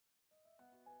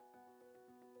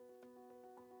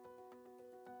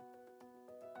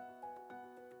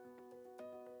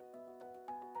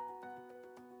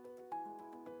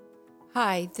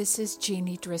Hi, this is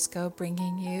Jeanne Drisko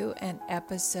bringing you an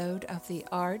episode of The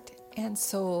Art and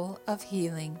Soul of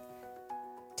Healing.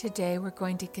 Today we're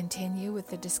going to continue with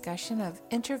the discussion of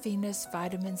intravenous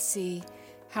vitamin C,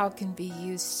 how it can be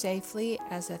used safely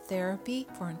as a therapy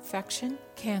for infection,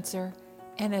 cancer,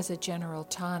 and as a general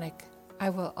tonic. I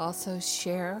will also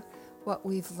share what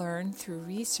we've learned through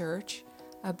research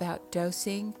about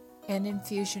dosing and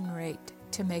infusion rate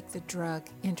to make the drug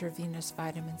intravenous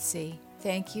vitamin C.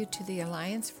 Thank you to the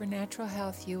Alliance for Natural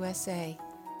Health USA.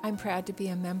 I'm proud to be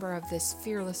a member of this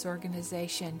fearless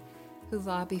organization who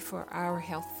lobby for our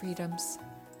health freedoms.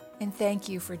 And thank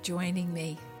you for joining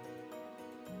me.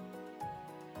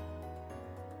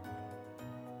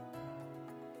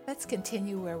 Let's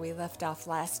continue where we left off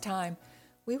last time.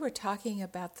 We were talking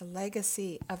about the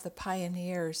legacy of the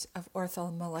pioneers of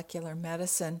orthomolecular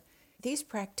medicine. These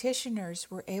practitioners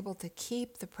were able to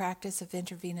keep the practice of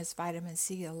intravenous vitamin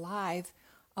C alive,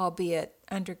 albeit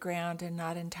underground and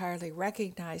not entirely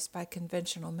recognized by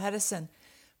conventional medicine.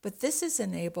 But this has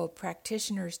enabled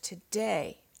practitioners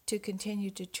today to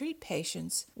continue to treat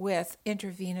patients with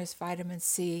intravenous vitamin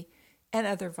C and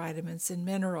other vitamins and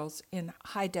minerals in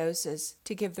high doses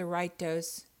to give the right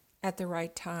dose at the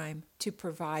right time to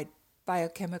provide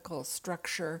biochemical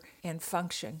structure and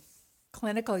function.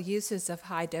 Clinical uses of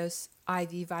high-dose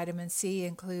IV vitamin C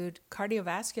include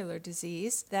cardiovascular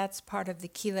disease. That's part of the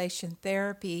chelation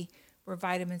therapy, where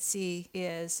vitamin C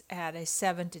is at a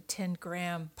 7 to 10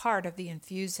 gram part of the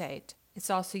infusate. It's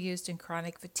also used in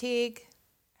chronic fatigue.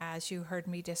 As you heard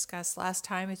me discuss last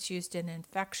time, it's used in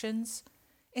infections,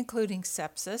 including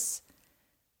sepsis.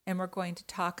 And we're going to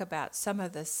talk about some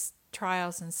of the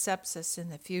trials in sepsis in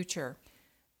the future.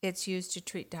 It's used to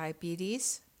treat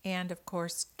diabetes and, of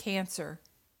course, cancer,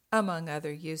 among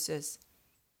other uses.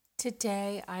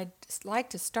 Today, I'd like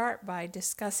to start by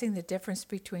discussing the difference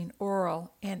between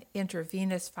oral and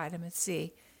intravenous vitamin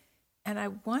C. And I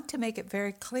want to make it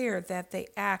very clear that they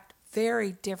act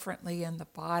very differently in the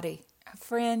body. A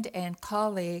friend and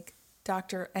colleague,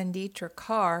 Dr. Anitra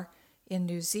Kaur in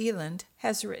New Zealand,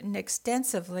 has written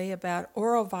extensively about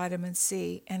oral vitamin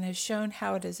C and has shown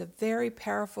how it is a very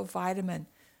powerful vitamin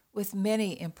with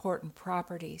many important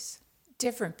properties.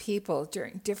 Different people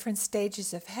during different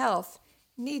stages of health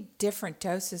need different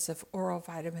doses of oral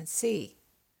vitamin C.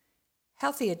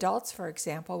 Healthy adults, for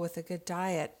example, with a good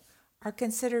diet, are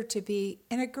considered to be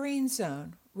in a green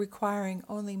zone, requiring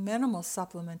only minimal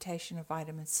supplementation of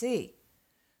vitamin C.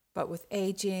 But with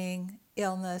aging,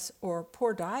 illness, or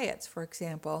poor diets, for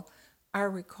example, our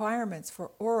requirements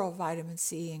for oral vitamin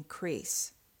C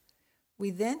increase. We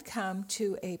then come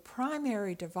to a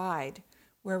primary divide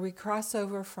where we cross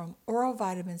over from oral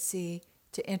vitamin C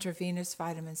to intravenous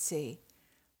vitamin C.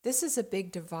 This is a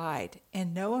big divide,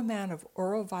 and no amount of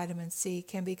oral vitamin C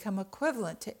can become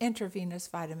equivalent to intravenous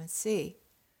vitamin C.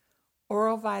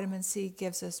 Oral vitamin C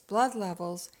gives us blood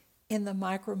levels in the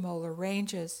micromolar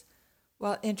ranges,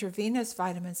 while intravenous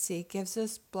vitamin C gives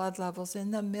us blood levels in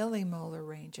the millimolar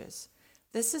ranges.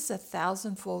 This is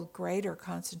 1,000-fold greater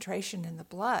concentration in the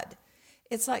blood.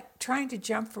 It's like trying to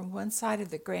jump from one side of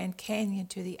the Grand Canyon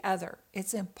to the other.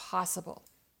 It's impossible.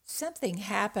 Something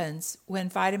happens when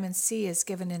vitamin C is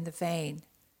given in the vein.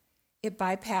 It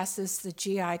bypasses the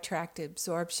GI tract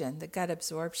absorption, the gut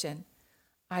absorption.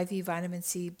 IV vitamin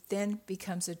C then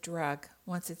becomes a drug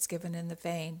once it's given in the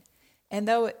vein. And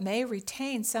though it may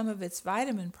retain some of its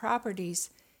vitamin properties,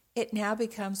 it now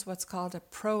becomes what's called a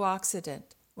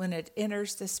prooxidant when it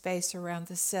enters the space around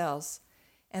the cells.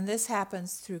 And this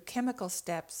happens through chemical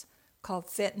steps called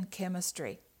Fitton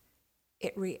chemistry.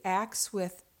 It reacts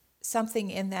with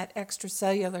something in that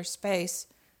extracellular space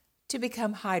to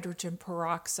become hydrogen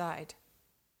peroxide.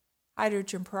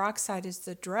 Hydrogen peroxide is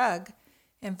the drug,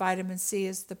 and vitamin C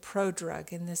is the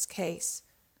prodrug in this case.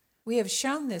 We have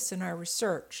shown this in our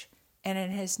research, and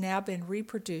it has now been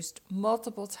reproduced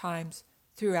multiple times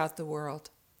throughout the world.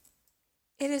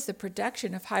 It is the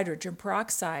production of hydrogen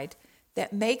peroxide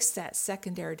that makes that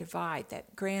secondary divide,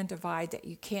 that grand divide that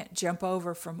you can't jump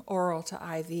over from oral to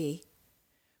IV.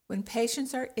 When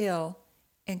patients are ill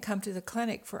and come to the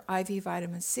clinic for IV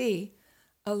vitamin C,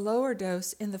 a lower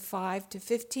dose in the 5 to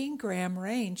 15 gram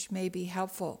range may be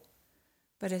helpful.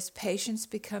 But as patients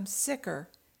become sicker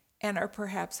and are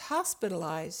perhaps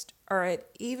hospitalized or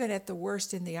even at the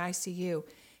worst in the ICU,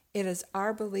 it is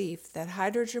our belief that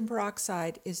hydrogen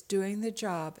peroxide is doing the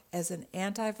job as an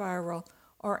antiviral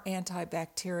or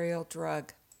antibacterial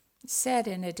drug. Said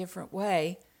in a different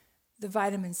way, the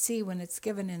vitamin C, when it's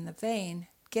given in the vein,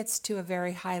 gets to a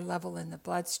very high level in the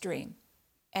bloodstream.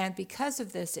 And because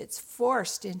of this, it's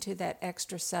forced into that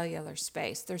extracellular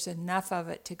space. There's enough of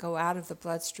it to go out of the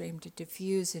bloodstream to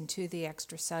diffuse into the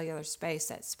extracellular space,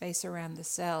 that space around the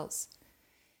cells.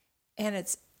 And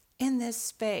it's in this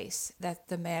space that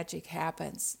the magic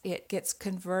happens. It gets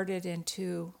converted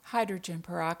into hydrogen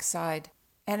peroxide,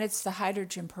 and it's the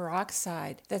hydrogen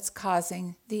peroxide that's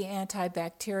causing the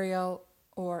antibacterial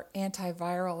or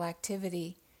antiviral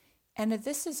activity. And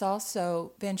this has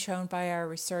also been shown by our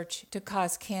research to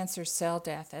cause cancer cell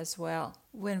death as well.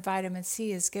 When vitamin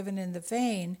C is given in the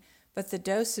vein, but the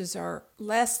doses are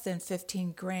less than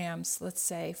 15 grams, let's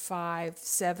say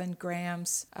 5-7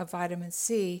 grams of vitamin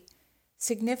C,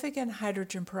 significant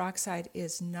hydrogen peroxide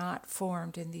is not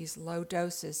formed in these low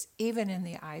doses, even in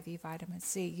the IV vitamin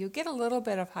C. You get a little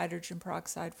bit of hydrogen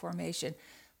peroxide formation,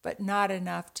 but not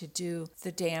enough to do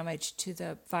the damage to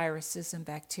the viruses and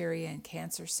bacteria and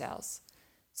cancer cells.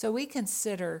 So we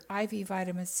consider IV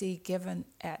vitamin C given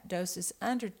at doses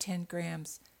under 10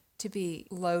 grams to be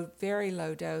low, very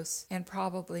low dose, and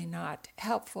probably not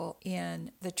helpful in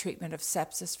the treatment of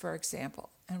sepsis, for example.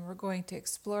 And we're going to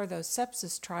explore those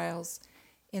sepsis trials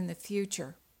in the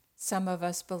future. Some of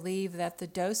us believe that the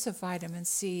dose of vitamin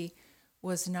C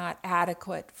was not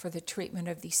adequate for the treatment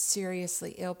of these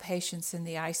seriously ill patients in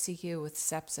the ICU with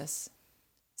sepsis.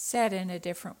 Said in a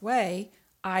different way,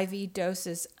 IV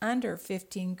doses under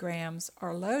 15 grams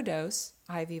are low dose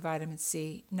IV vitamin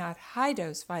C, not high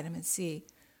dose vitamin C,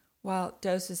 while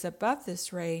doses above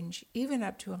this range, even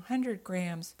up to 100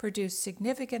 grams, produce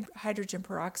significant hydrogen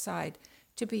peroxide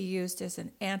to be used as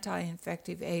an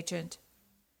anti-infective agent.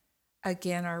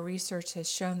 Again, our research has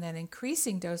shown that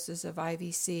increasing doses of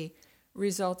IVC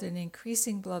result in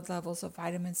increasing blood levels of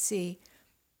vitamin C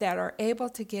that are able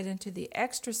to get into the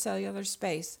extracellular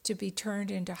space to be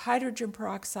turned into hydrogen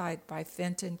peroxide by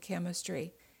Fenton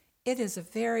chemistry. It is a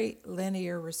very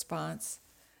linear response.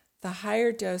 The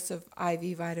higher dose of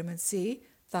IV vitamin C,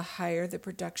 the higher the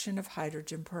production of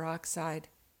hydrogen peroxide.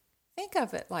 Think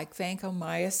of it like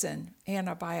vancomycin,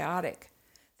 antibiotic,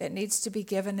 that needs to be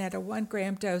given at a 1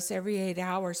 gram dose every 8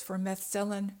 hours for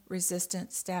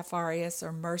methicillin-resistant Staph aureus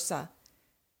or MRSA.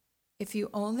 If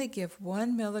you only give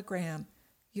 1 milligram,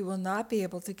 you will not be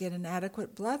able to get an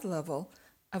adequate blood level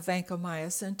of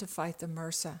vancomycin to fight the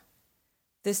MRSA.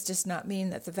 This does not mean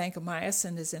that the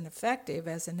vancomycin is ineffective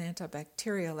as an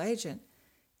antibacterial agent.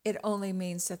 It only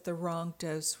means that the wrong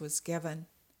dose was given.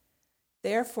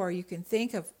 Therefore, you can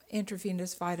think of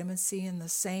intravenous vitamin C in the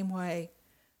same way.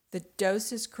 The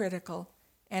dose is critical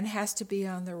and has to be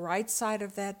on the right side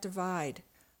of that divide.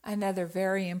 Another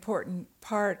very important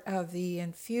part of the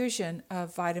infusion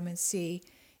of vitamin C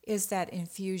is that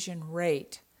infusion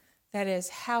rate. That is,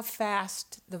 how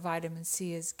fast the vitamin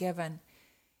C is given.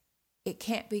 It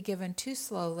can't be given too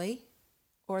slowly,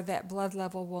 or that blood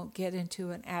level won't get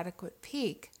into an adequate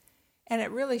peak. And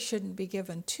it really shouldn't be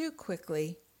given too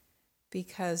quickly,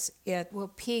 because it will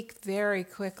peak very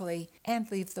quickly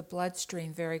and leave the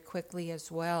bloodstream very quickly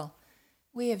as well.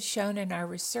 We have shown in our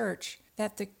research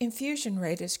that the infusion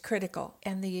rate is critical,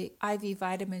 and the IV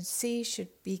vitamin C should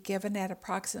be given at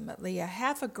approximately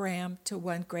 0.5 gram to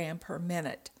 1 gram per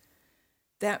minute.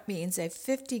 That means a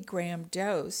 50 gram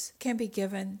dose can be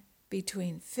given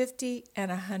between 50 and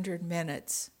 100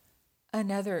 minutes.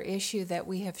 Another issue that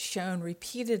we have shown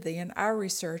repeatedly in our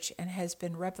research and has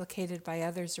been replicated by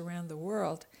others around the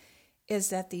world is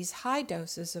that these high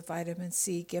doses of vitamin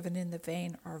C given in the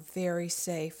vein are very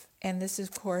safe. And this,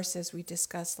 of course, as we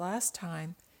discussed last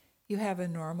time, you have a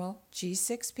normal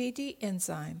G6PD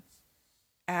enzyme,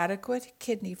 adequate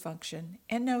kidney function,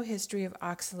 and no history of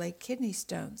oxalate kidney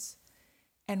stones.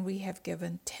 And we have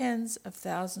given tens of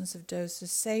thousands of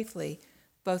doses safely,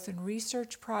 both in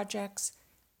research projects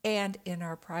and in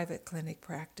our private clinic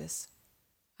practice.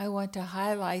 I want to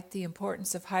highlight the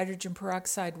importance of hydrogen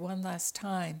peroxide one last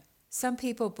time. Some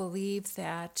people believe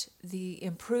that the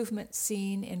improvement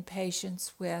seen in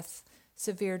patients with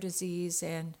severe disease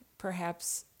and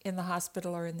perhaps in the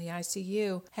hospital or in the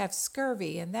ICU have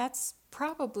scurvy, and that's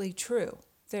probably true.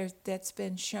 That's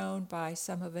been shown by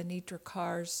some of Anitra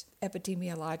Carr's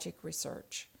epidemiologic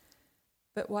research.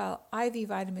 But while IV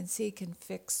vitamin C can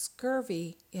fix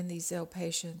scurvy in these ill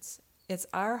patients, it's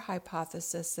our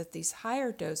hypothesis that these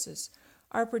higher doses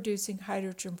are producing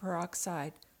hydrogen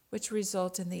peroxide, which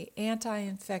result in the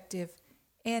anti-infective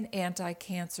and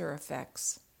anti-cancer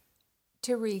effects.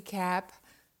 To recap,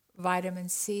 vitamin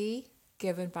C,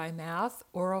 given by mouth,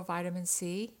 oral vitamin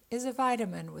C, is a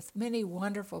vitamin with many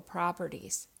wonderful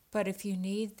properties. But if you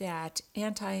need that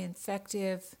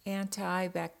anti-infective,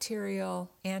 antibacterial,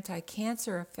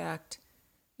 anti-cancer effect,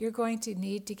 you're going to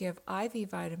need to give IV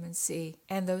vitamin C,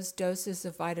 and those doses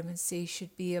of vitamin C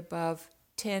should be above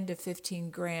 10 to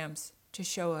 15 grams to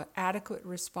show an adequate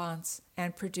response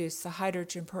and produce the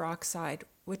hydrogen peroxide,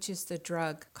 which is the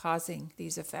drug causing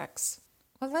these effects.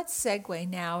 Well, let's segue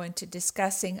now into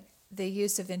discussing the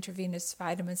use of intravenous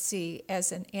vitamin C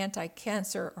as an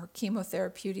anti-cancer or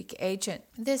chemotherapeutic agent.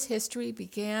 This history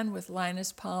began with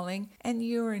Linus Pauling and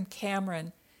Ewan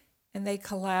Cameron, and they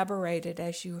collaborated,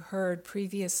 as you heard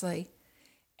previously,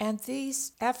 and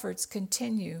these efforts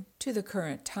continue to the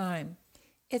current time.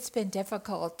 It's been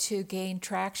difficult to gain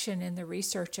traction in the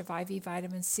research of IV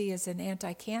vitamin C as an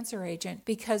anti-cancer agent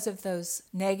because of those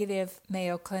negative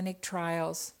Mayo Clinic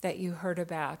trials that you heard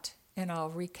about, and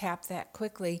I'll recap that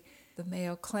quickly. The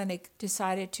Mayo Clinic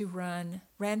decided to run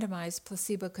randomized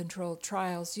placebo-controlled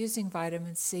trials using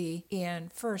vitamin C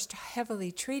in first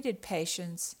heavily treated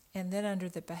patients and then under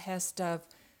the behest of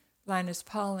Linus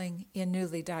Pauling in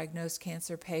newly diagnosed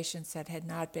cancer patients that had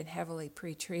not been heavily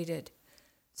pretreated.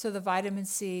 So the vitamin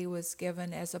C was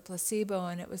given as a placebo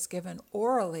and it was given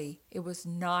orally. It was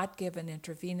not given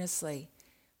intravenously,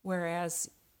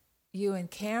 whereas Ewan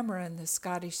Cameron, the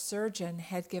Scottish surgeon,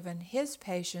 had given his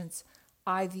patients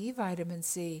IV vitamin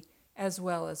C as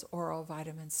well as oral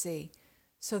vitamin C.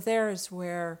 So there is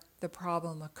where the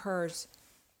problem occurs.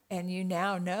 And you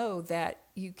now know that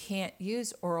you can't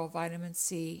use oral vitamin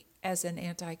C as an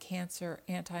anti-cancer,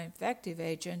 anti-infective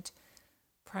agent.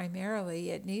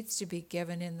 Primarily, it needs to be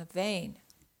given in the vein.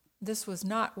 This was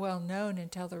not well known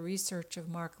until the research of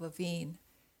Mark Levine.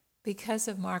 Because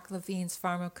of Mark Levine's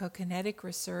pharmacokinetic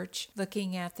research,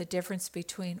 looking at the difference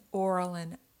between oral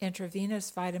and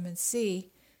intravenous vitamin C,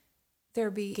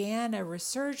 there began a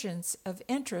resurgence of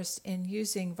interest in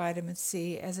using vitamin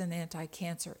C as an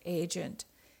anti-cancer agent.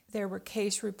 There were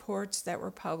case reports that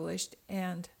were published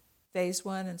and phase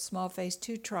 1 and small phase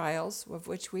 2 trials, of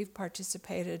which we've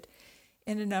participated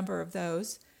in a number of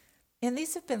those. And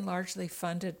these have been largely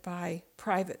funded by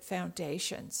private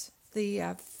foundations. The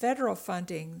federal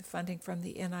funding from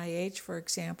the NIH, for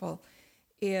example,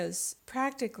 is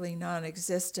practically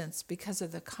non-existent because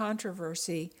of the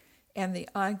controversy and the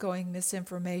ongoing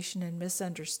misinformation and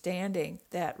misunderstanding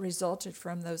that resulted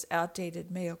from those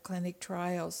outdated Mayo Clinic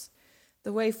trials.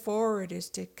 The way forward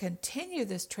is to continue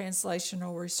this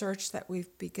translational research that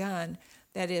we've begun,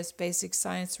 that is basic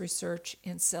science research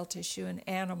in cell tissue and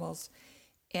animals,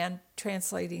 and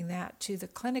translating that to the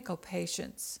clinical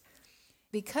patients.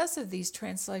 Because of these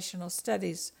translational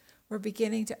studies, we're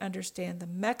beginning to understand the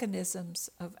mechanisms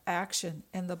of action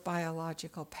and the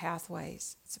biological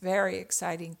pathways. It's a very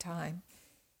exciting time.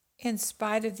 In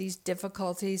spite of these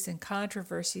difficulties and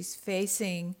controversies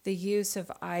facing the use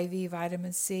of IV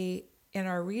vitamin C in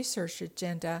our research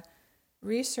agenda,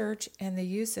 research and the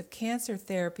use of cancer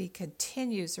therapy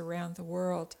continues around the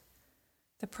world.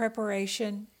 The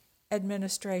preparation,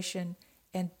 administration,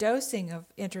 and dosing of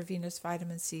intravenous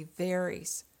vitamin C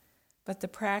varies, but the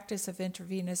practice of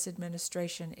intravenous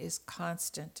administration is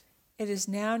constant. It is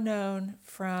now known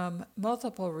from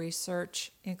multiple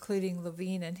research, including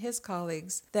Levine and his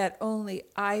colleagues, that only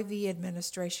IV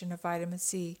administration of vitamin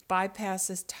C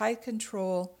bypasses tight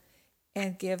control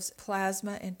and gives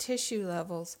plasma and tissue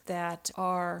levels that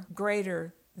are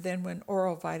greater than when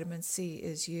oral vitamin C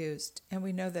is used. And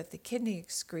we know that the kidney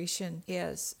excretion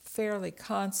is fairly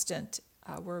constant.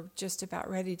 We're just about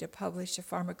ready to publish a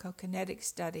pharmacokinetic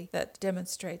study that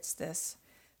demonstrates this.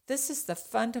 This is the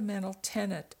fundamental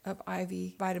tenet of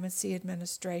IV vitamin C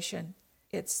administration.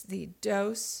 It's the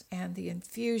dose and the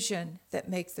infusion that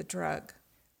make the drug.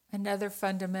 Another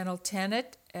fundamental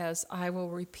tenet, as I will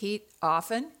repeat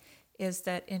often, is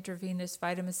that intravenous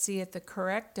vitamin C at the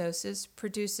correct doses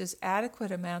produces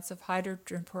adequate amounts of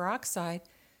hydrogen peroxide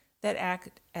that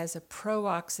act as a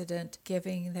prooxidant,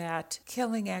 giving that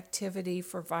killing activity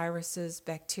for viruses,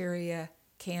 bacteria,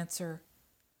 cancer.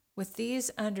 With these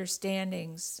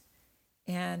understandings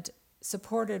and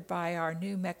supported by our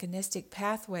new mechanistic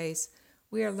pathways,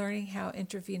 we are learning how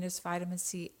intravenous vitamin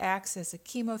C acts as a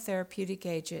chemotherapeutic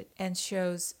agent and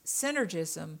shows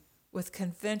synergism with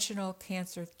conventional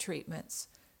cancer treatments.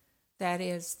 That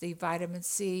is, the vitamin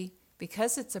C,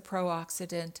 because it's a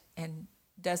prooxidant and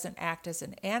doesn't act as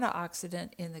an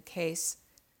antioxidant in the case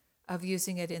of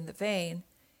using it in the vein,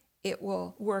 it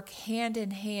will work hand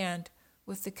in hand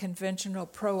with the conventional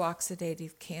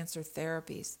prooxidative cancer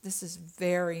therapies. This is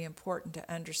very important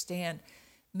to understand.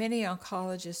 Many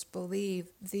oncologists believe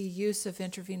the use of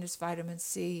intravenous vitamin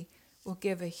C will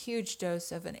give a huge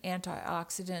dose of an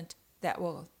antioxidant that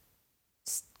will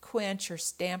quench or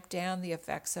stamp down the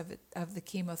effects of the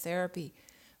chemotherapy.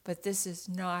 But this is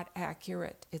not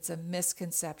accurate. It's a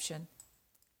misconception.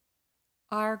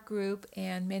 Our group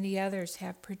and many others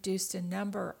have produced a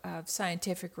number of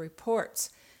scientific reports.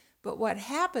 But what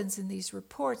happens in these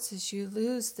reports is you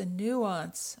lose the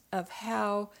nuance of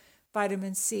how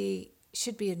vitamin C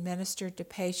should be administered to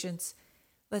patients,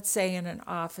 let's say in an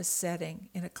office setting,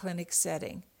 in a clinic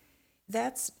setting.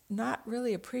 That's not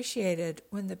really appreciated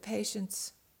when the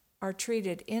patients are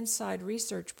treated inside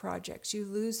research projects. You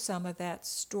lose some of that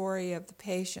story of the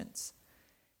patients.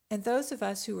 And those of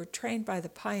us who were trained by the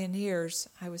pioneers,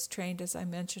 I was trained, as I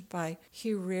mentioned, by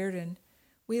Hugh Reardon,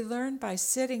 we learned by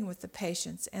sitting with the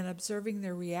patients and observing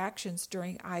their reactions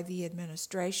during IV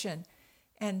administration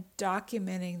and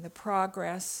documenting the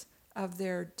progress of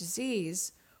their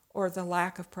disease, or the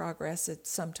lack of progress at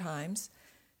sometimes,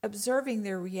 observing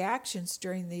their reactions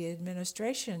during the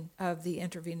administration of the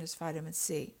intravenous vitamin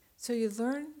C. So you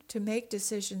learn to make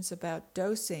decisions about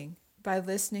dosing by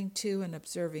listening to and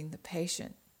observing the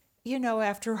patient. You know,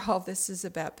 after all, this is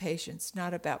about patients,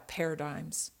 not about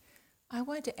paradigms. I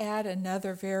want to add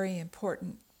another very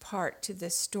important part to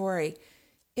this story.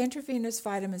 Intravenous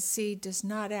vitamin C does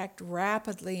not act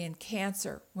rapidly in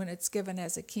cancer when it's given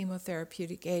as a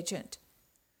chemotherapeutic agent.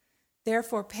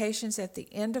 Therefore, patients at the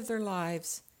end of their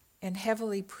lives and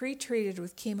heavily pretreated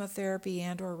with chemotherapy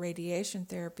and or radiation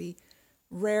therapy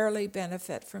rarely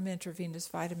benefit from intravenous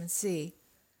vitamin C.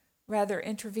 Rather,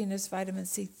 intravenous vitamin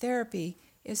C therapy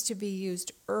is to be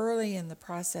used early in the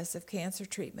process of cancer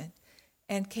treatment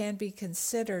and can be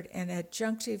considered an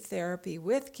adjunctive therapy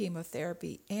with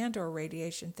chemotherapy and or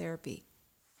radiation therapy.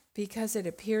 Because it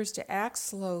appears to act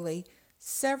slowly,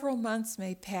 several months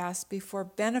may pass before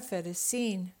benefit is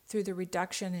seen through the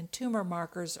reduction in tumor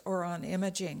markers or on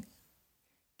imaging.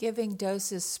 Giving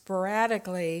doses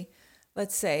sporadically,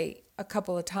 let's say a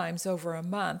couple of times over a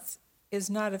month, is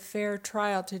not a fair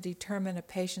trial to determine a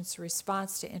patient's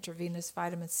response to intravenous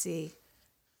vitamin C.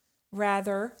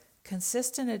 Rather,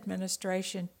 consistent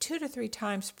administration 2 to 3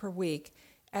 times per week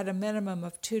at a minimum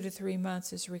of 2 to 3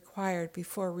 months is required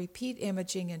before repeat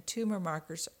imaging and tumor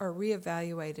markers are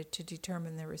reevaluated to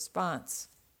determine the response.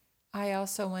 I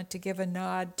also want to give a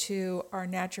nod to our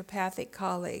naturopathic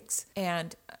colleagues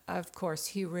and, of course,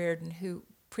 Hugh Reardon, who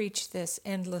preached this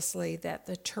endlessly, that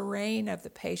the terrain of the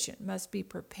patient must be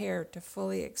prepared to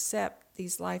fully accept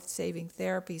these life-saving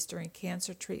therapies during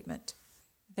cancer treatment.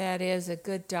 That is, a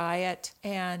good diet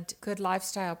and good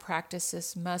lifestyle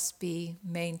practices must be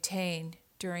maintained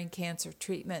during cancer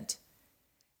treatment.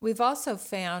 We've also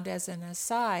found, as an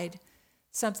aside,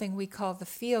 something we call the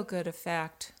feel-good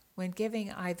effect. When giving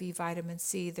IV vitamin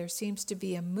C, there seems to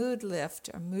be a mood lift,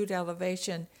 a mood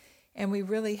elevation, and we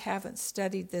really haven't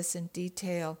studied this in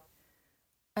detail.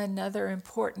 Another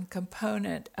important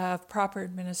component of proper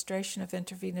administration of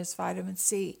intravenous vitamin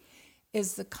C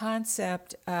is the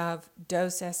concept of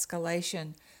dose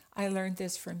escalation. I learned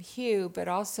this from Hugh, but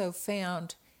also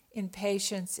found in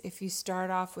patients, if you start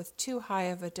off with too high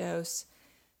of a dose,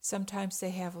 sometimes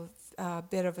they have a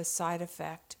bit of a side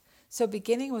effect. So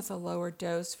beginning with a lower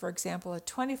dose, for example, a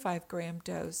 25-gram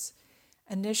dose,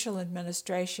 initial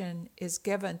administration is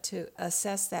given to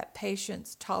assess that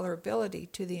patient's tolerability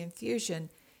to the infusion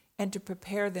and to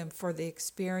prepare them for the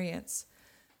experience.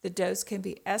 The dose can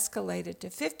be escalated to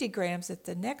 50 grams at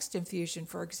the next infusion,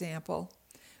 for example,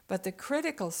 but the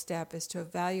critical step is to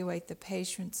evaluate the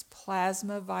patient's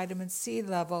plasma vitamin C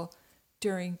level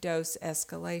during dose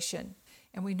escalation.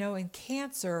 And we know in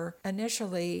cancer,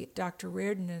 initially, Dr.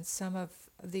 Reardon and some of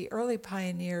the early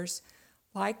pioneers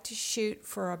like to shoot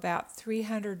for about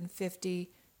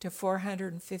 350 to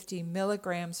 450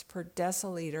 milligrams per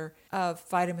deciliter of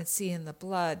vitamin C in the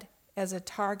blood as a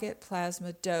target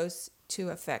plasma dose to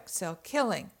affect cell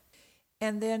killing.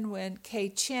 And then when Kay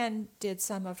Chen did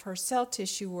some of her cell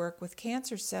tissue work with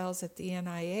cancer cells at the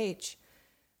NIH,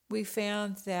 we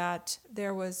found that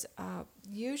there was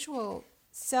usual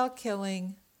cell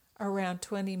killing around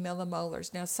 20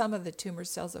 millimolars. Now, some of the tumor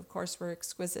cells, of course, were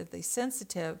exquisitely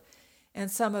sensitive, and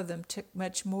some of them took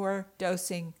much more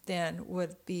dosing than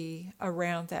would be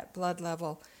around that blood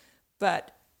level.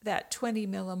 But that 20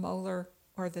 millimolar,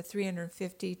 or the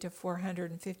 350 to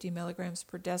 450 milligrams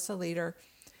per deciliter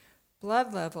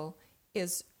blood level,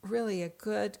 is really a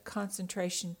good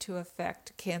concentration to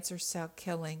affect cancer cell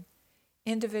killing.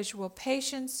 Individual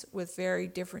patients with very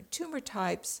different tumor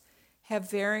types have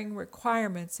varying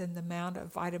requirements in the amount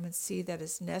of vitamin C that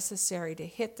is necessary to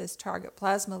hit this target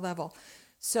plasma level.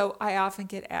 So I often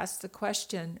get asked the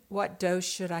question, what dose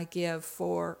should I give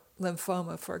for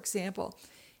lymphoma, for example?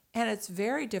 And it's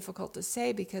very difficult to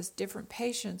say because different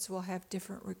patients will have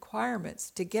different requirements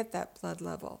to get that blood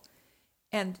level.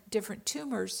 And different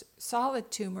tumors,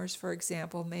 solid tumors, for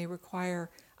example, may require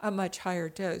a much higher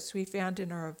dose. We found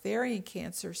in our ovarian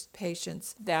cancer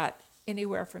patients that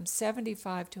anywhere from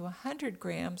 75 to 100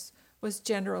 grams was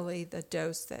generally the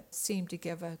dose that seemed to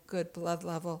give a good blood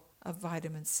level of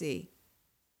vitamin C.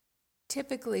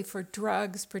 Typically for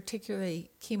drugs,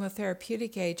 particularly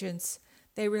chemotherapeutic agents,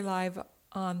 they rely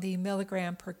on the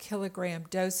milligram per kilogram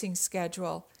dosing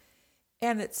schedule,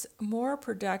 and it's more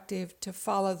productive to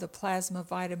follow the plasma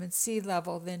vitamin C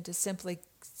level than to simply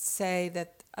say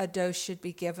that a dose should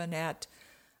be given at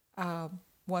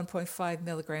 1.5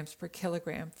 milligrams per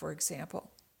kilogram, for example.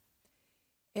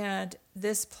 And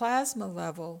this plasma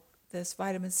level, this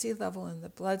vitamin C level in the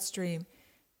bloodstream,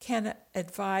 can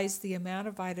advise the amount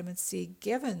of vitamin C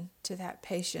given to that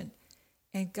patient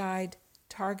and guide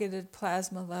targeted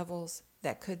plasma levels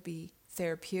that could be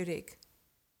therapeutic,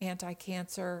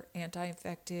 anti-cancer,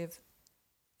 anti-infective,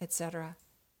 etc.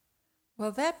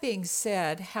 Well, that being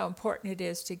said, how important it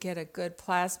is to get a good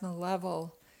plasma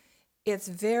level, it's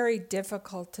very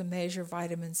difficult to measure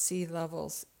vitamin C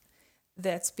levels.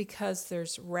 That's because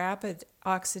there's rapid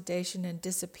oxidation and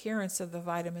disappearance of the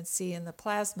vitamin C in the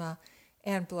plasma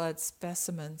and blood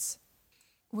specimens.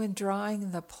 When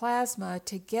drawing the plasma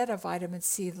to get a vitamin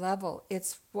C level,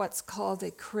 it's what's called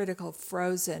a critical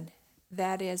frozen.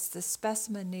 That is, the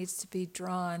specimen needs to be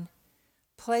drawn,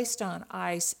 placed on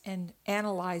ice, and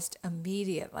analyzed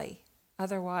immediately.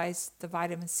 Otherwise, the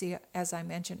vitamin C, as I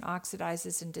mentioned,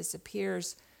 oxidizes and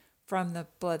disappears from the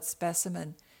blood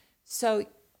specimen. So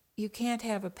you can't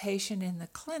have a patient in the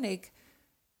clinic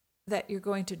that you're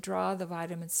going to draw the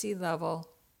vitamin C level,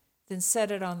 then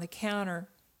set it on the counter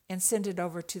and send it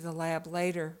over to the lab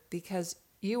later, because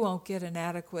you won't get an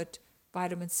adequate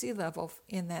vitamin C level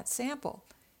in that sample.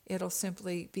 It'll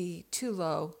simply be too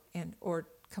low or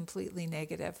completely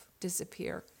negative,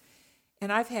 disappear.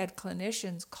 And I've had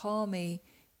clinicians call me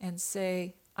and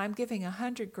say, I'm giving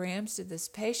 100 grams to this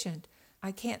patient.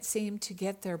 I can't seem to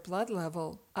get their blood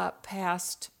level up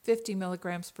past 50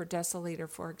 milligrams per deciliter,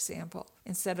 for example,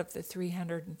 instead of the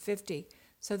 350.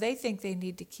 So they think they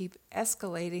need to keep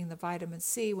escalating the vitamin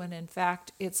C when in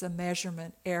fact it's a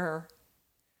measurement error.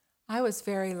 I was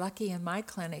very lucky in my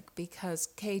clinic because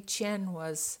Kay Chen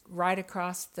was right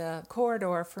across the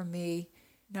corridor from me,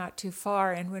 not too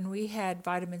far, and when we had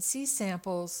vitamin C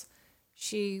samples,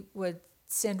 she would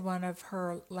send one of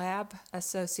her lab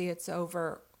associates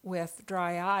over with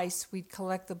dry ice. We'd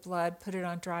collect the blood, put it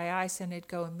on dry ice, and it'd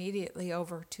go immediately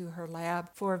over to her lab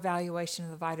for evaluation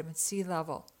of the vitamin C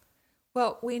level.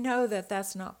 Well, we know that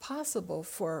that's not possible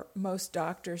for most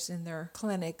doctors in their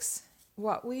clinics.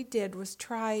 What we did was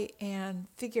try and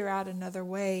figure out another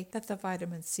way that the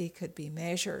vitamin C could be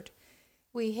measured.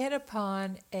 We hit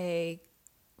upon a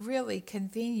really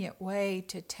convenient way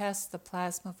to test the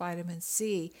plasma vitamin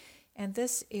C, and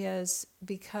this is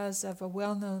because of a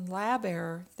well-known lab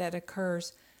error that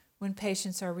occurs when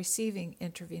patients are receiving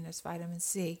intravenous vitamin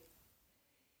C.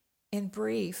 In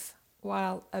brief,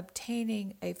 while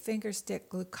obtaining a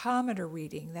fingerstick glucometer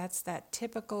reading, that's that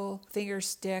typical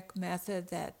fingerstick method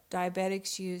that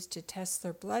diabetics use to test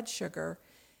their blood sugar,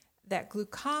 that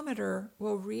glucometer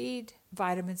will read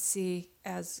vitamin C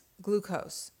as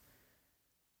glucose.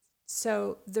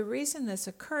 So the reason this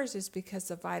occurs is because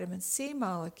the vitamin C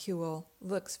molecule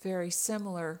looks very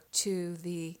similar to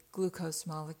the glucose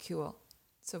molecule.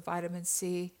 So vitamin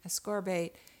C,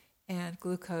 ascorbate, and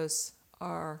glucose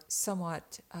are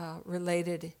somewhat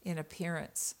related in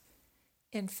appearance.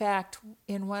 In fact,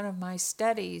 in one of my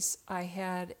studies, I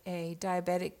had a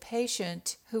diabetic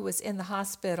patient who was in the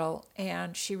hospital,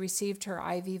 and she received her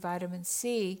IV vitamin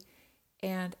C,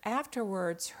 and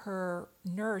afterwards her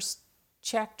nurse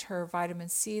checked her vitamin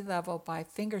C level by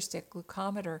fingerstick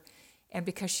glucometer, and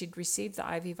because she'd received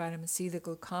the IV vitamin C, the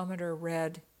glucometer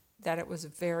read that it was a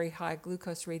very high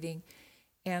glucose reading,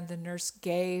 and the nurse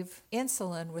gave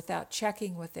insulin without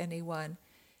checking with anyone.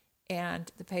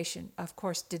 And the patient, of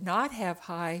course, did not have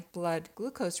high blood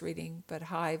glucose reading, but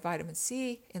high vitamin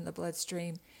C in the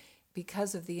bloodstream.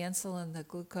 Because of the insulin, the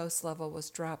glucose level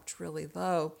was dropped really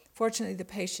low. Fortunately, the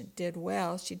patient did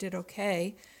well. She did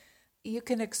okay. You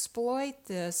can exploit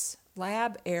this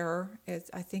lab error.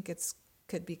 I think it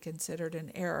could be considered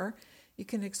an error. You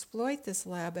can exploit this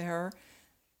lab error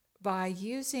by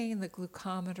using the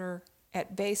glucometer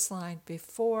at baseline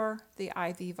before the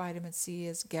IV vitamin C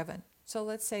is given. So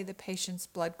let's say the patient's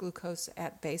blood glucose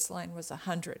at baseline was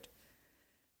 100.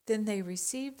 Then they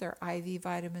receive their IV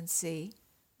vitamin C.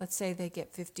 Let's say they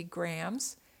get 50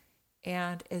 grams.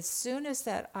 And as soon as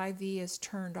that IV is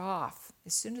turned off,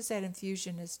 as soon as that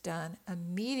infusion is done,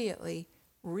 immediately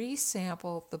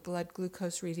resample the blood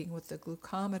glucose reading with the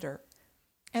glucometer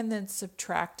and then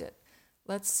subtract it.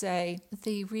 Let's say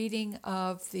the reading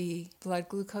of the blood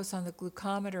glucose on the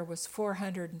glucometer was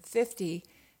 450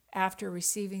 after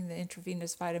receiving the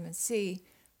intravenous vitamin C,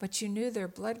 but you knew their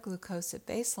blood glucose at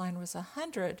baseline was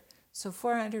 100, so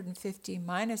 450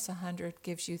 minus 100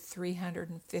 gives you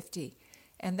 350,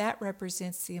 and that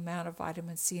represents the amount of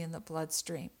vitamin C in the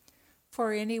bloodstream.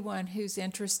 For anyone who's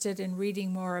interested in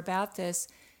reading more about this,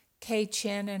 Kay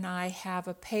Chen and I have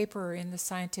a paper in the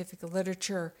scientific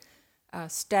literature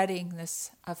studying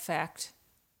this effect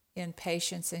in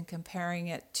patients and comparing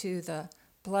it to the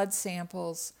blood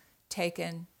samples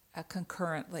taken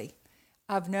concurrently.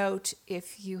 Of note,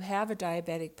 if you have a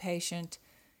diabetic patient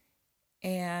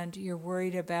and you're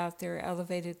worried about their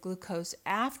elevated glucose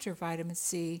after vitamin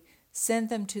C, send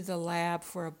them to the lab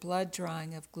for a blood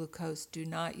drawing of glucose. Do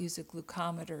not use a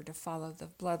glucometer to follow the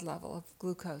blood level of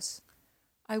glucose.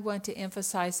 I want to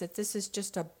emphasize that this is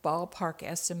just a ballpark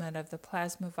estimate of the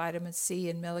plasma vitamin C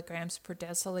in milligrams per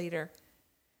deciliter.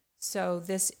 So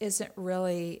this isn't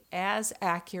really as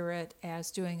accurate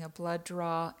as doing a blood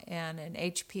draw and an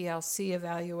HPLC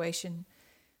evaluation,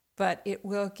 but it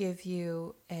will give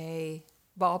you a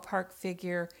ballpark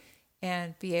figure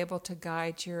and be able to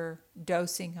guide your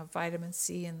dosing of vitamin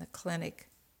C in the clinic.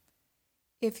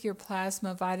 If your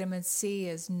plasma vitamin C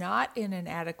is not in an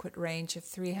adequate range of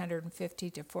 350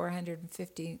 to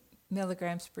 450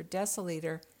 milligrams per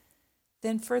deciliter,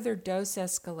 then further dose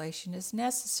escalation is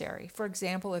necessary. For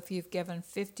example, if you've given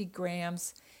 50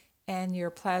 grams and your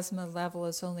plasma level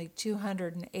is only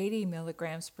 280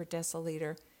 milligrams per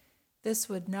deciliter, this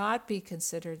would not be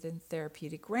considered in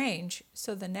therapeutic range,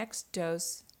 so the next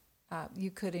dose you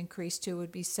could increase to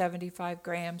would be 75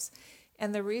 grams.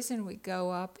 And the reason we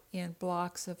go up in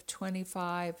blocks of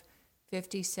 25,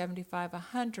 50, 75,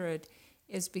 100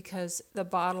 is because the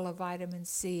bottle of vitamin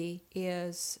C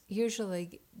is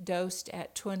usually dosed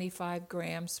at 25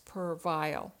 grams per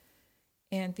vial.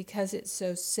 And because it's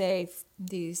so safe,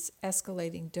 these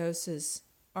escalating doses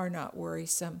are not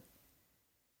worrisome.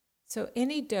 So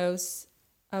any dose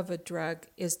of a drug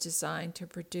is designed to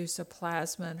produce a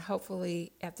plasma and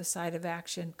hopefully at the site of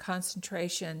action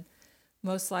concentration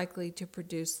most likely to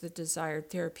produce the desired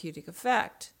therapeutic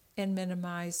effect and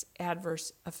minimize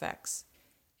adverse effects.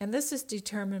 And this is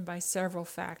determined by several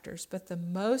factors, but the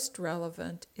most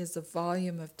relevant is the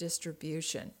volume of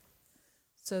distribution.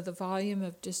 So the volume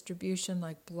of distribution,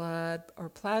 like blood or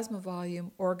plasma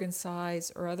volume, organ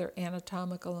size, or other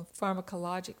anatomical and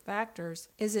pharmacologic factors,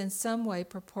 is in some way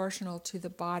proportional to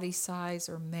the body size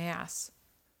or mass.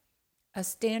 A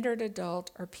standard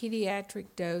adult or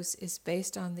pediatric dose is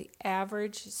based on the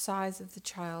average size of the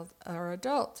child or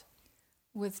adult.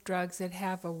 With drugs that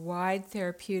have a wide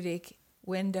therapeutic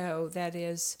window, that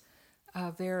is a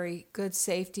very good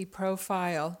safety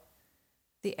profile,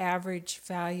 the average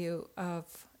value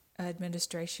of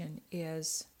administration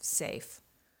is safe.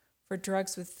 For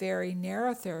drugs with very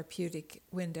narrow therapeutic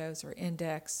windows or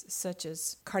index, such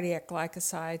as cardiac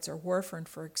glycosides or warfarin,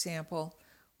 for example,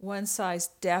 one size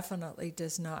definitely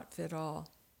does not fit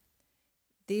all.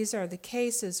 These are the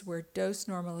cases where dose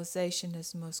normalization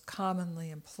is most commonly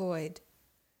employed.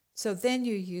 So then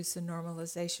you use the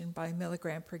normalization by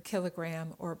milligram per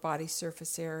kilogram or body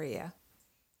surface area.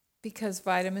 Because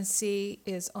vitamin C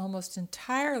is almost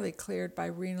entirely cleared by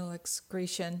renal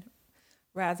excretion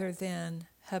rather than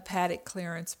hepatic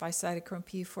clearance by cytochrome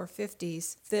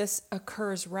P450s, this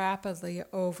occurs rapidly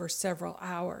over several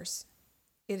hours.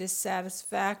 It is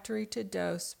satisfactory to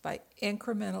dose by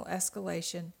incremental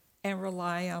escalation and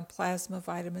rely on plasma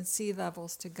vitamin C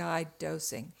levels to guide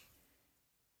dosing.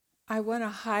 I want to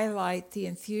highlight the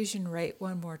infusion rate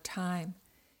one more time.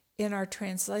 In our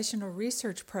translational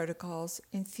research protocols,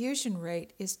 infusion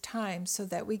rate is timed so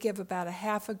that we give about a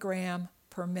half a gram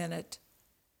per minute.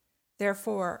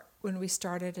 Therefore, when we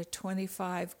start at a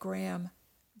 25 gram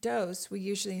dose, we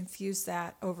usually infuse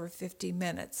that over 50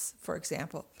 minutes, for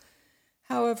example.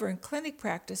 However, in clinic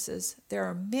practices, there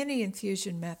are many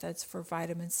infusion methods for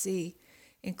vitamin C,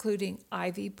 including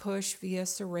IV push via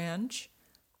syringe,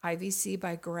 IVC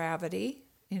by gravity,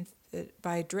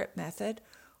 by drip method,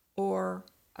 or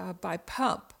by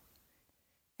pump.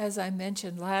 As I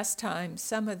mentioned last time,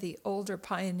 some of the older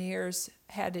pioneers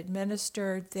had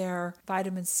administered their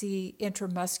vitamin C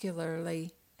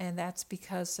intramuscularly, and that's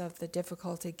because of the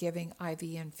difficulty giving IV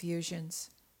infusions.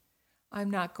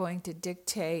 I'm not going to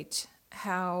dictate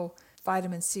how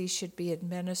vitamin C should be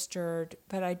administered,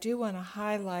 but I do want to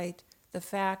highlight the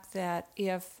fact that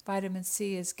if vitamin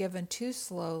C is given too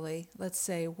slowly, let's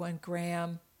say 1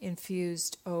 gram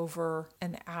infused over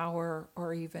an hour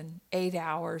or even 8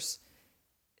 hours,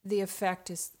 the effect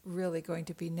is really going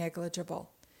to be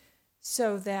negligible.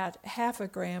 So that half a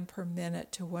gram per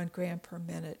minute to 1 gram per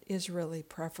minute is really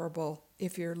preferable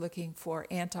if you're looking for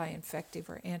anti-infective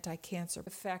or anti-cancer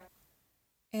effect.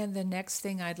 And the next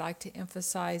thing I'd like to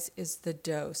emphasize is the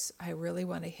dose. I really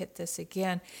want to hit this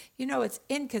again. You know, it's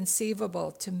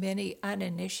inconceivable to many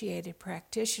uninitiated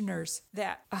practitioners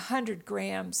that 100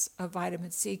 grams of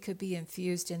vitamin C could be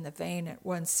infused in the vein at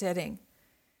one sitting.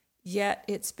 Yet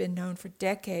it's been known for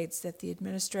decades that the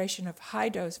administration of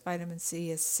high-dose vitamin C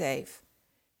is safe.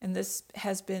 And this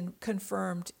has been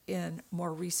confirmed in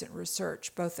more recent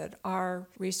research, both at our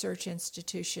research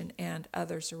institution and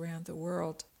others around the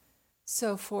world.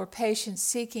 So for patients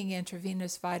seeking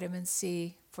intravenous vitamin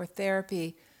C for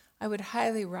therapy, I would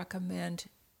highly recommend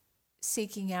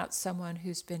seeking out someone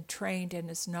who's been trained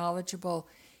and is knowledgeable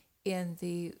in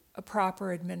the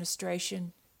proper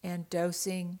administration and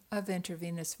dosing of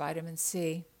intravenous vitamin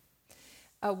C.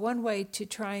 One way to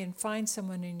try and find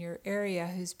someone in your area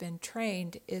who's been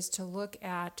trained is to look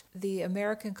at the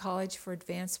American College for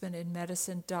Advancement in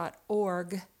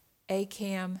Medicine.org,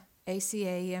 acam.org,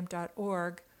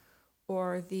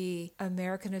 or the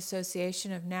American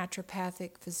Association of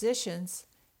Naturopathic Physicians,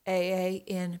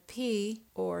 AANP,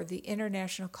 or the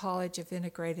International College of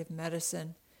Integrative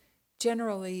Medicine.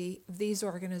 Generally, these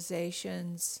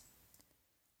organizations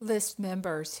list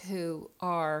members who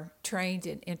are trained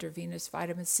in intravenous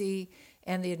vitamin C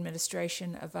and the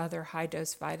administration of other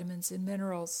high-dose vitamins and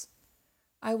minerals.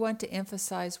 I want to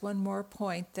emphasize one more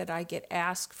point that I get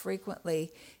asked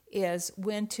frequently is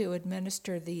when to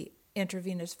administer the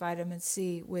intravenous vitamin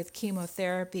C with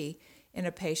chemotherapy in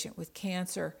a patient with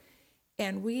cancer.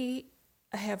 And we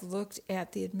have looked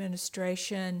at the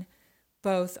administration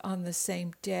both on the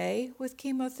same day with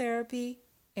chemotherapy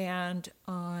and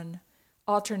on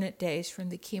alternate days from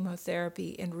the chemotherapy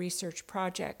in research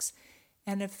projects,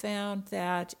 and have found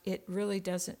that it really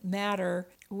doesn't matter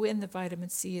when the vitamin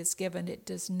C is given. It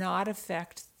does not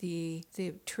affect the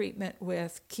treatment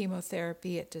with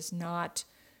chemotherapy. It does not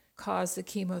cause the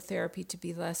chemotherapy to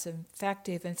be less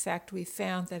effective. In fact, we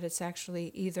found that it's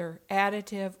actually either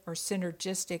additive or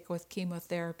synergistic with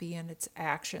chemotherapy in its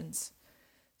actions.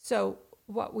 So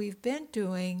what we've been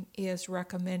doing is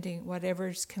recommending whatever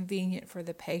is convenient for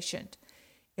the patient.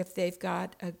 If they've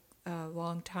got a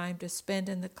long time to spend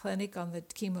in the clinic on the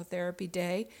chemotherapy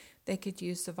day, they could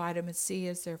use the vitamin C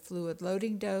as their fluid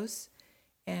loading dose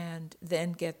and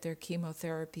then get their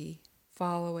chemotherapy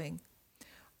following.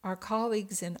 Our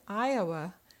colleagues in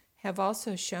Iowa have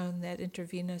also shown that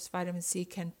intravenous vitamin C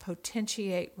can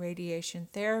potentiate radiation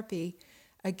therapy,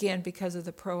 again because of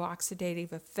the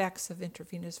prooxidative effects of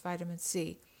intravenous vitamin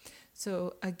C.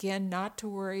 So again, not to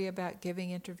worry about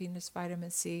giving intravenous vitamin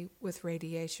C with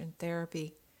radiation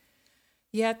therapy.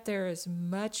 Yet there is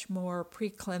much more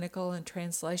preclinical and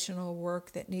translational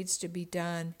work that needs to be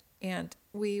done, and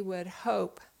we would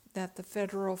hope that the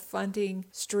federal funding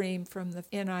stream from the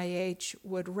NIH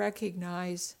would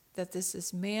recognize that this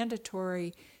is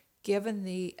mandatory given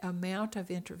the amount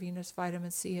of intravenous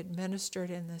vitamin C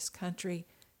administered in this country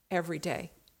every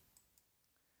day.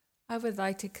 I would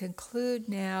like to conclude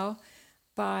now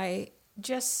by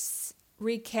just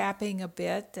recapping a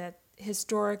bit that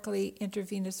historically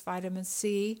intravenous vitamin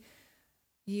C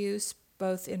use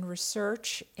both in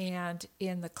research and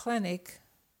in the clinic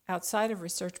outside of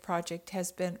research project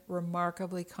has been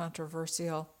remarkably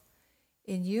controversial.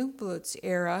 In Jungblood's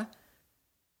era,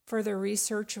 further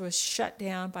research was shut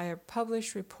down by a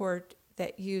published report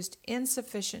that used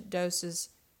insufficient doses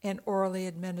and orally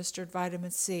administered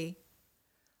vitamin C.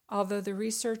 Although the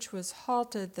research was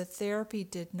halted, the therapy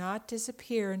did not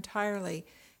disappear entirely,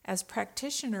 as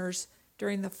practitioners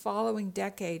during the following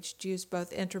decades used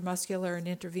both intramuscular and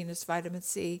intravenous vitamin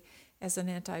C as an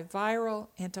antiviral,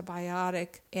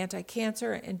 antibiotic,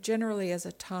 anti-cancer, and generally as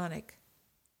a tonic.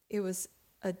 It was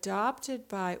adopted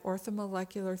by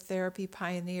orthomolecular therapy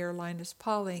pioneer Linus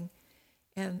Pauling,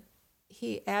 and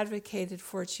he advocated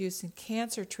for its use in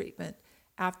cancer treatment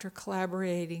after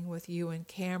collaborating with Ewan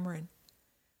Cameron.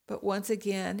 But once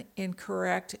again,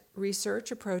 incorrect research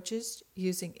approaches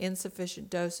using insufficient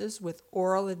doses with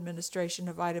oral administration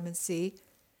of vitamin C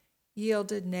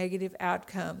yielded negative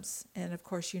outcomes. And of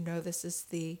course, you know this is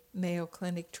the Mayo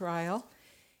Clinic trial.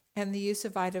 And the use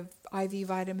of IV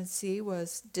vitamin C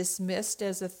was dismissed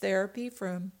as a therapy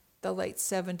from the late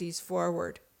 70s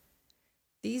forward.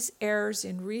 These errors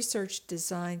in research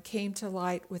design came to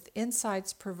light with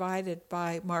insights provided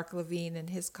by Mark Levine and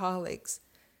his colleagues.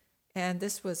 And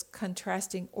this was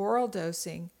contrasting oral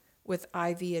dosing with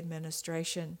IV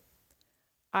administration.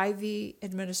 IV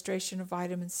administration of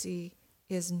vitamin C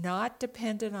is not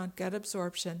dependent on gut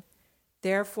absorption,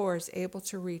 therefore is able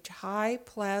to reach high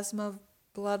plasma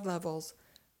blood levels,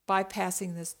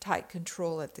 bypassing this tight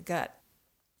control at the gut.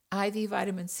 IV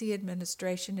vitamin C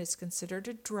administration is considered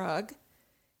a drug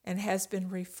and has been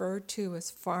referred to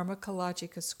as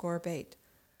pharmacologic ascorbate,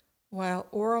 while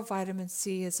oral vitamin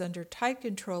C is under tight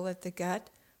control at the gut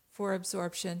for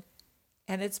absorption,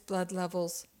 and its blood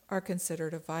levels are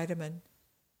considered a vitamin.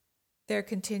 There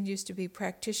continues to be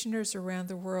practitioners around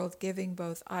the world giving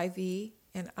both IV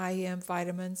and IM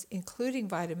vitamins, including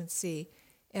vitamin C,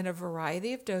 in a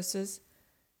variety of doses,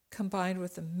 combined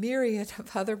with a myriad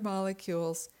of other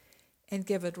molecules, and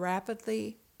given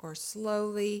rapidly or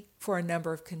slowly for a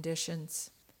number of conditions.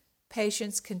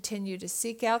 Patients continue to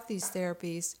seek out these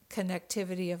therapies.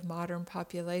 Connectivity of modern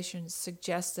populations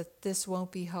suggests that this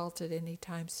won't be halted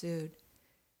anytime soon.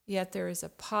 Yet there is a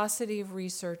paucity of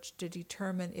research to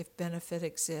determine if benefit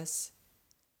exists.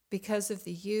 Because of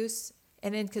the use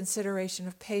and in consideration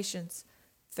of patients,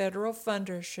 federal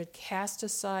funders should cast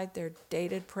aside their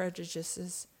dated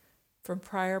prejudices from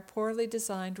prior poorly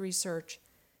designed research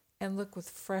and look with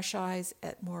fresh eyes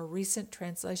at more recent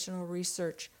translational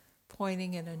research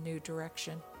pointing in a new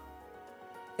direction.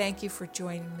 Thank you for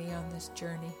joining me on this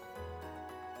journey.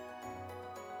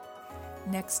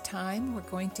 Next time, we're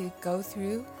going to go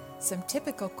through some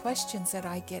typical questions that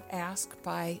I get asked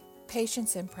by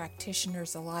patients and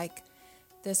practitioners alike.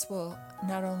 This will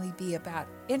not only be about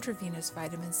intravenous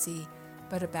vitamin C,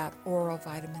 but about oral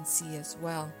vitamin C as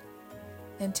well.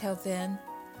 Until then,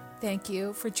 thank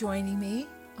you for joining me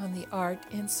on the Art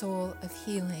and Soul of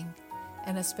Healing,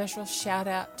 and a special shout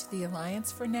out to the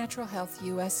Alliance for Natural Health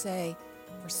USA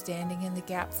for standing in the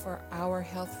gap for our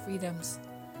health freedoms.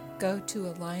 Go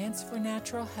to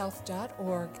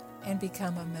alliancefornaturalhealth.org and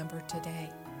become a member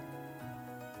today.